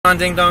on,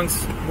 Ding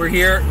Dongs? We're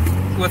here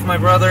with my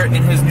brother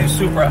in his new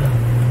Supra.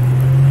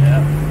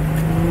 Yeah.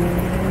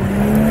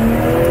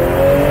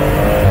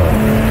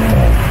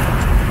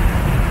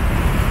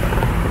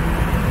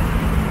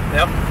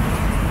 Yep.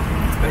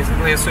 It's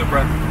basically a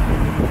Supra.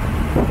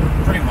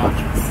 Pretty much.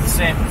 It's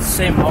the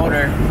same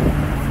motor.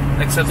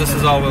 Except this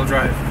is all-wheel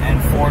drive.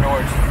 And 4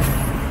 doors.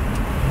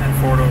 And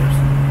 4 doors.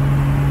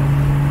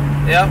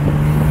 Yep.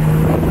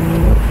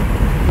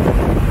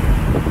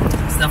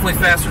 It's definitely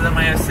faster than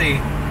my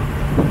SC.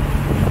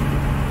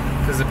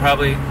 Because it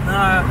probably...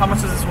 how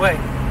much does this weigh?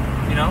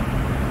 You know?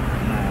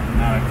 No,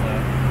 not a clue.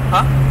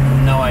 Huh?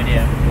 No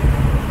idea.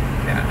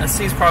 Yeah,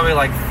 SC's probably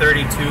like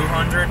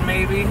 3,200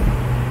 maybe?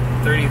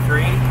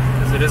 33?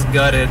 Because it is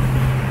gutted.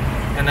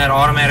 And that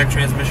automatic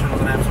transmission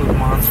was an absolute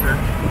monster.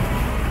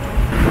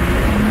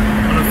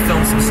 I'm gonna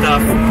film some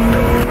stuff.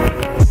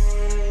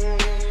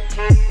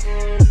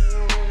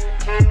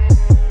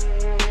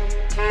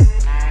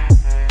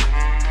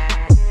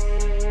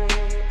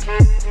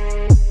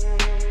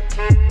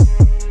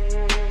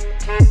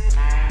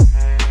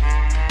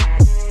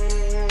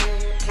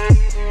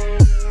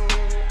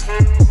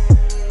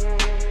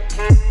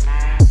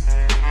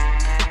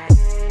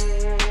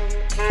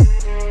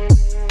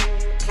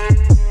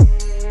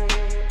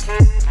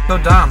 So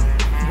Dom,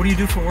 what do you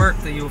do for work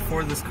that you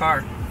afford this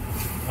car?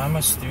 I'm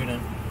a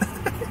student.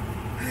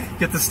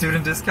 Get the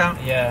student discount?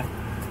 Yeah.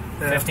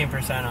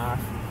 15% off.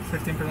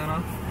 15%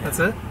 off? Yeah. That's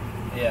it?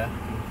 Yeah.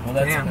 Well,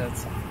 that's Damn.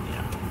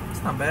 yeah.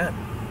 It's not bad.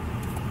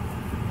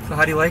 So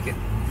how do you like it?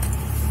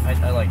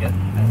 I like it.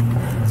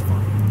 It's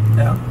fun.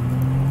 Yeah.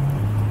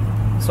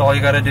 So all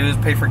you gotta do is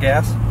pay for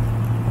gas?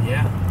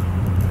 Yeah.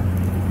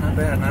 Not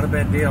bad, not a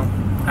bad deal.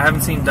 I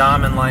haven't seen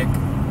Dom in like...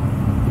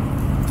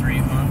 3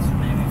 months,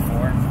 maybe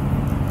 4.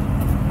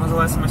 When was the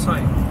last time I saw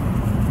you?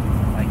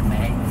 Like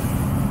May.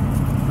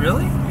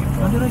 Really?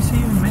 April. When did I see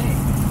you in May?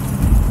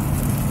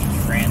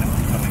 Just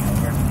randomly coming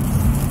over.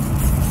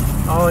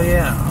 Oh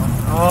yeah.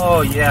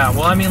 Oh yeah.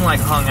 Well, I mean like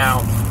hung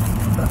out.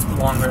 That's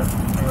longer.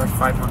 Maybe like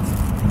 5 months.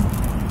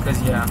 Because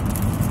yeah.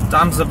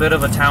 Dom's a bit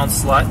of a town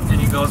slut and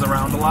he goes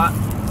around a lot.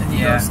 And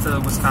he goes to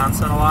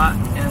Wisconsin a lot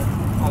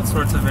and all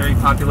sorts of very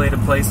populated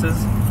places.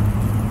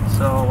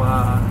 So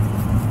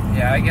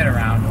Yeah, I get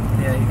around.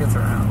 yeah, he gets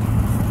around.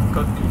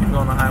 You can go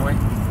on the highway.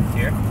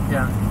 Here?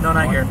 Yeah. No,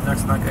 not here.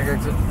 Next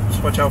exit.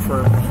 Just watch out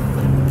for...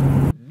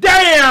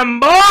 Damn,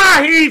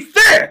 boy, he's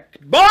thick!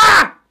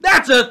 Boy,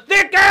 that's a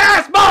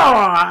thick-ass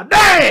boy!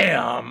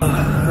 Damn!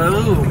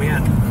 Oh,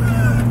 man.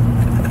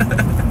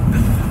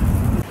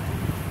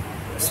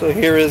 So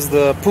here is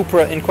the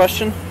Supra in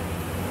question.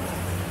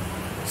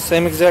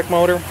 Same exact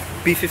motor,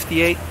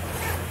 B58.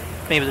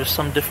 Maybe there's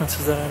some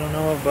differences that I don't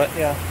know of, but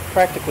yeah,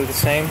 practically the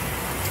same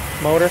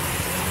motor.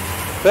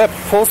 That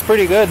pulls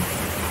pretty good.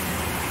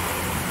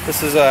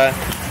 This is a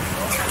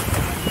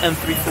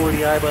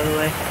M340i, by the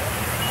way.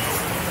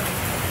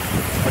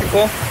 Pretty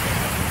cool.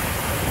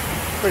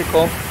 Pretty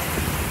cool.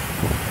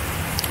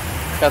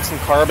 Got some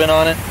carbon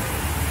on it.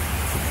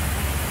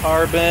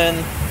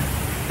 Carbon.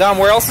 Dom,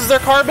 where else is there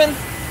carbon?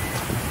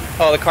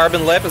 Oh, the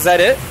carbon lip. Is that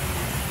it?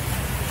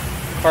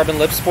 Carbon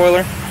lip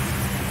spoiler.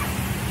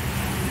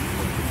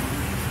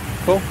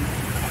 Cool.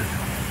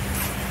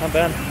 Not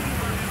bad.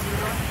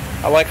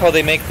 I like how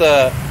they make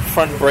the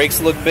front brakes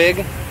look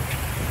big.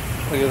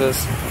 Look at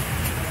this.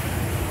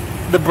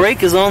 The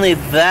brake is only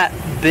that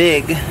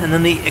big, and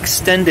then they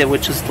extend it,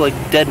 which is like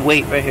dead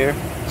weight right here.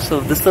 So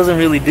this doesn't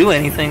really do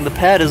anything. The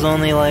pad is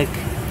only like,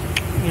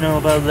 you know,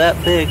 about that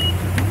big.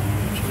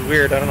 Which is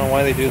weird. I don't know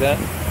why they do that.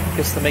 I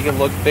guess to make it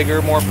look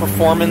bigger, more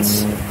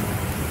performance.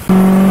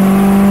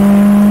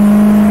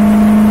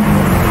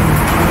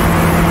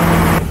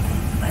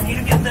 I need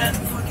to get that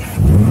fucking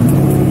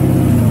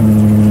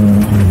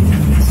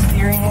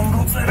steering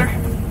angle better.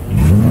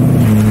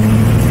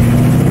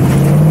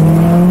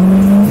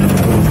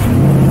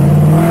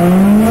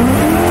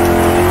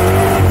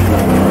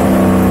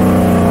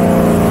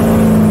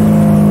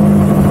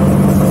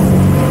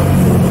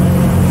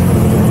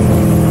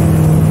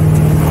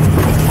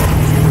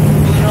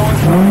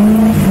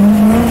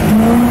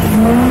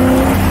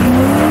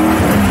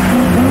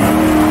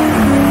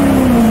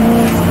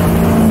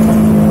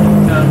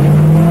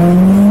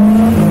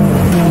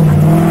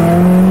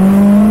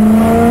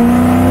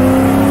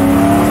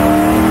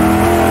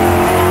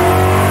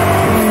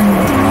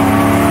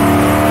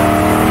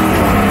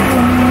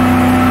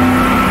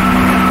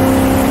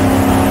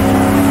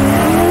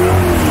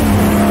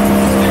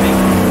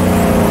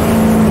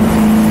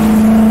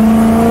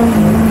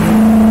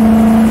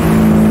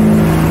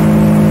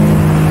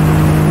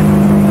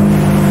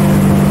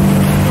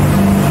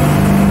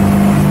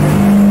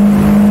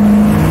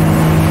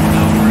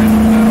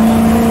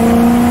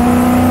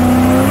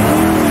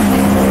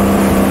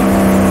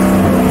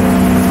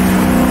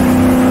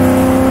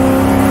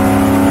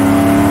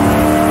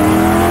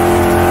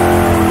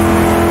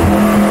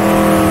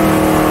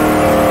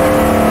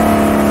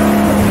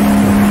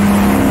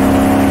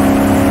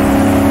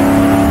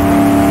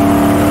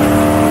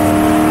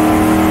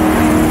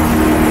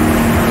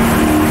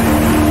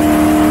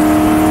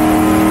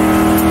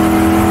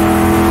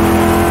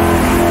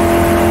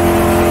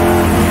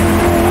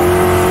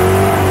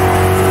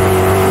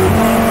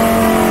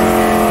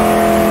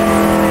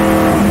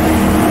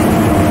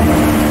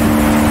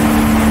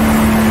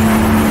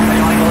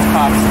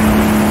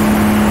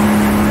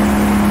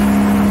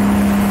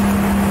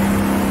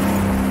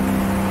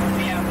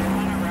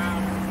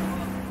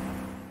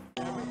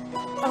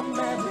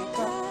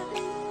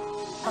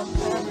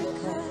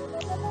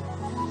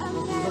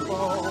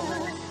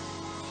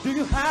 Do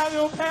you have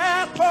your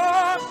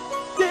passport?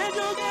 Did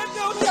you get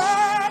your